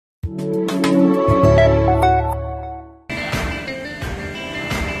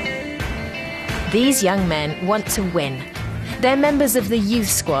These young men want to win. They're members of the youth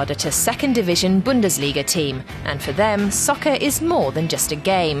squad at a second division Bundesliga team, and for them, soccer is more than just a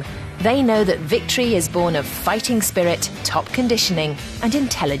game. They know that victory is born of fighting spirit, top conditioning, and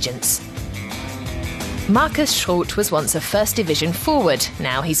intelligence. Markus Schroth was once a first division forward.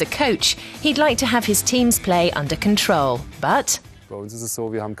 Now he's a coach. He'd like to have his teams play under control, but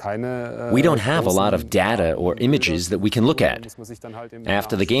we don't have a lot of data or images that we can look at.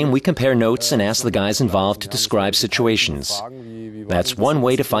 After the game, we compare notes and ask the guys involved to describe situations. That's one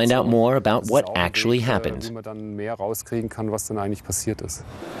way to find out more about what actually happened.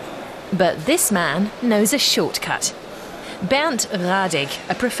 But this man knows a shortcut. Bernd Radig,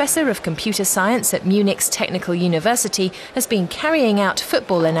 a professor of computer science at Munich's Technical University, has been carrying out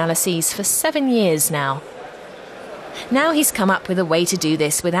football analyses for 7 years now. Now he's come up with a way to do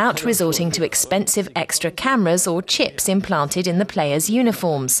this without resorting to expensive extra cameras or chips implanted in the players'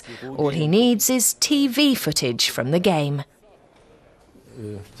 uniforms. All he needs is TV footage from the game.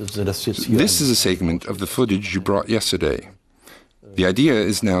 This is a segment of the footage you brought yesterday. The idea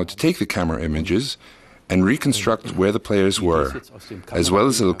is now to take the camera images and reconstruct where the players were, as well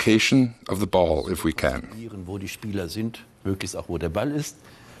as the location of the ball, if we can.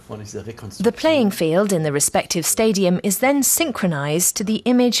 The playing field in the respective stadium is then synchronized to the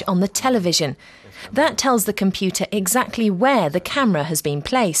image on the television. That tells the computer exactly where the camera has been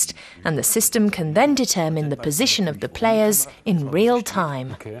placed, and the system can then determine the position of the players in real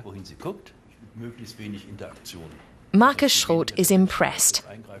time. Markus Schroth is impressed,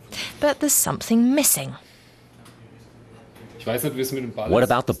 but there's something missing. What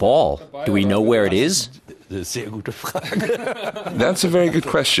about the ball? Do we know where it is? That's a very good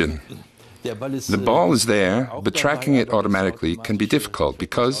question. The ball is there, but tracking it automatically can be difficult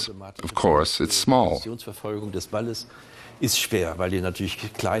because, of course, it's small.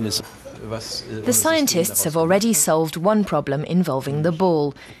 The scientists have already solved one problem involving the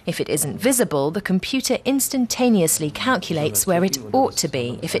ball. If it isn't visible, the computer instantaneously calculates where it ought to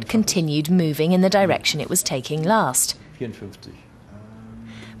be if it continued moving in the direction it was taking last.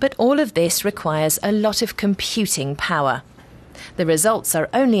 But all of this requires a lot of computing power. The results are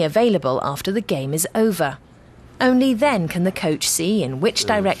only available after the game is over. Only then can the coach see in which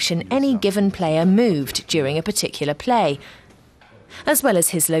direction any given player moved during a particular play, as well as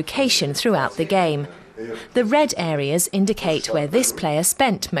his location throughout the game. The red areas indicate where this player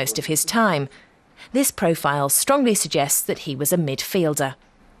spent most of his time. This profile strongly suggests that he was a midfielder.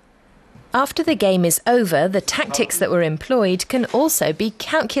 After the game is over, the tactics that were employed can also be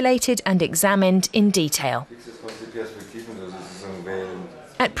calculated and examined in detail.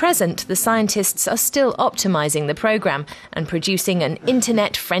 At present, the scientists are still optimizing the program and producing an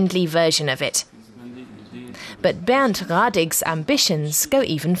internet-friendly version of it. But Bernd Radig's ambitions go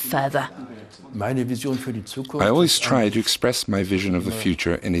even further. I always try to express my vision of the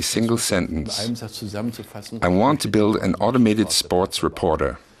future in a single sentence. I want to build an automated sports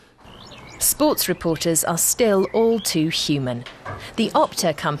reporter. Sports reporters are still all too human. The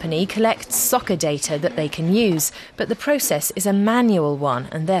Opta company collects soccer data that they can use, but the process is a manual one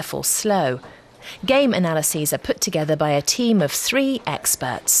and therefore slow. Game analyses are put together by a team of 3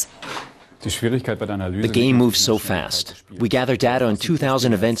 experts. The game moves so fast. We gather data on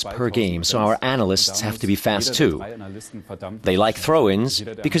 2,000 events per game, so our analysts have to be fast too. They like throw-ins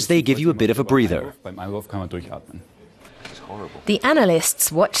because they give you a bit of a breather. The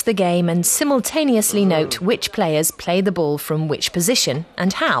analysts watch the game and simultaneously note which players play the ball from which position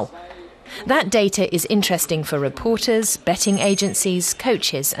and how. That data is interesting for reporters, betting agencies,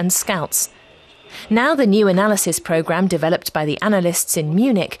 coaches and scouts. Now the new analysis program developed by the analysts in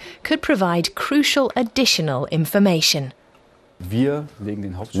Munich could provide crucial additional information.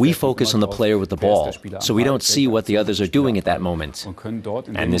 We focus on the player with the ball, so we don't see what the others are doing at that moment.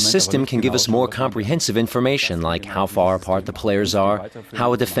 And this system can give us more comprehensive information, like how far apart the players are,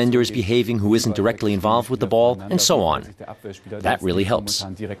 how a defender is behaving who isn't directly involved with the ball, and so on. That really helps.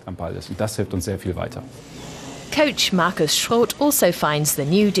 Coach Markus Schroth also finds the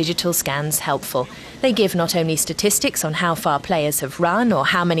new digital scans helpful. They give not only statistics on how far players have run or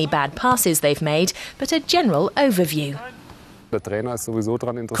how many bad passes they've made, but a general overview.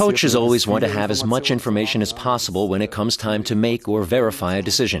 Coaches always want to have as much information as possible when it comes time to make or verify a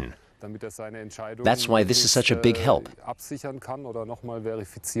decision. That's why this is such a big help.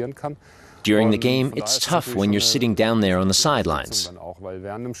 During the game, it's tough when you're sitting down there on the sidelines.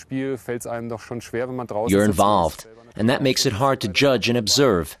 You're involved, and that makes it hard to judge and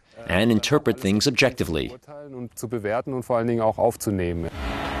observe and interpret things objectively.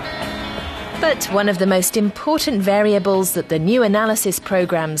 But one of the most important variables that the new analysis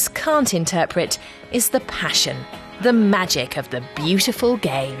programs can't interpret is the passion, the magic of the beautiful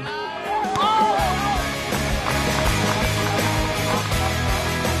game.